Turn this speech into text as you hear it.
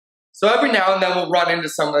So every now and then we'll run into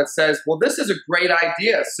someone that says, well, this is a great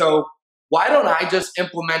idea. So why don't I just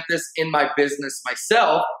implement this in my business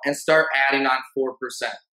myself and start adding on 4%?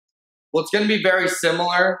 Well, it's going to be very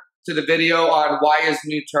similar to the video on why is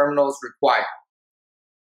new terminals required.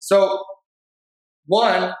 So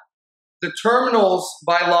one, the terminals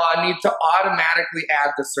by law need to automatically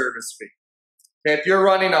add the service fee. Okay, if you're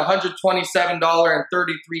running a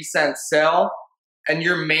 $127.33 sell and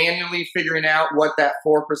you're manually figuring out what that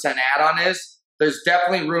 4% add-on is, there's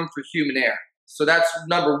definitely room for human error. So that's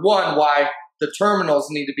number one, why the terminals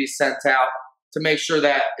need to be sent out to make sure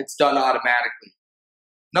that it's done automatically.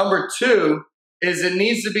 Number two is it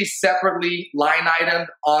needs to be separately line itemed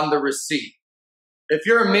on the receipt. If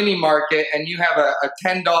you're a mini market and you have a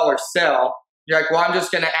 $10 sell, you're like, well, I'm just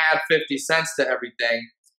going to add 50 cents to everything.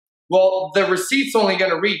 Well, the receipt's only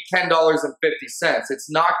going to read $10.50. It's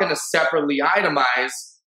not going to separately itemize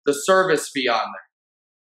the service fee on there.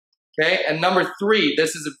 Okay, and number three,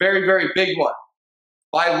 this is a very, very big one.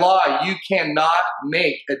 By law, you cannot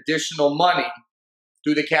make additional money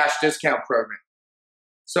through the cash discount program.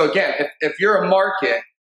 So again, if you're a market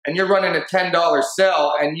and you're running a $10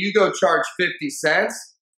 sell and you go charge 50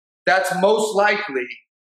 cents, that's most likely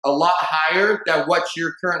a lot higher than what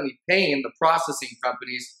you're currently paying the processing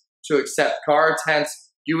companies to accept cards.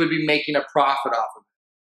 Hence, you would be making a profit off of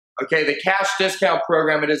it. Okay, the cash discount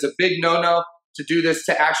program, it is a big no-no to do this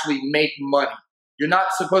to actually make money. You're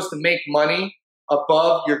not supposed to make money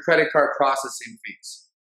above your credit card processing fees.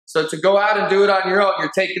 So to go out and do it on your own,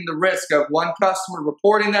 you're taking the risk of one customer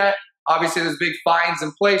reporting that. Obviously, there's big fines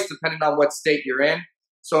in place depending on what state you're in.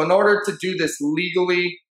 So in order to do this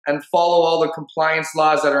legally and follow all the compliance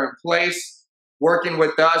laws that are in place, working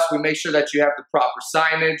with us, we make sure that you have the proper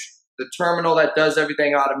signage, the terminal that does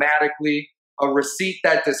everything automatically, a receipt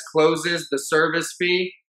that discloses the service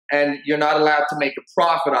fee, and you're not allowed to make a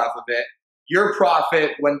profit off of it. Your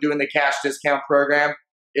profit when doing the cash discount program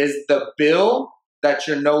is the bill that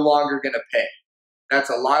you're no longer going to pay. That's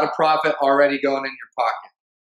a lot of profit already going in your pocket.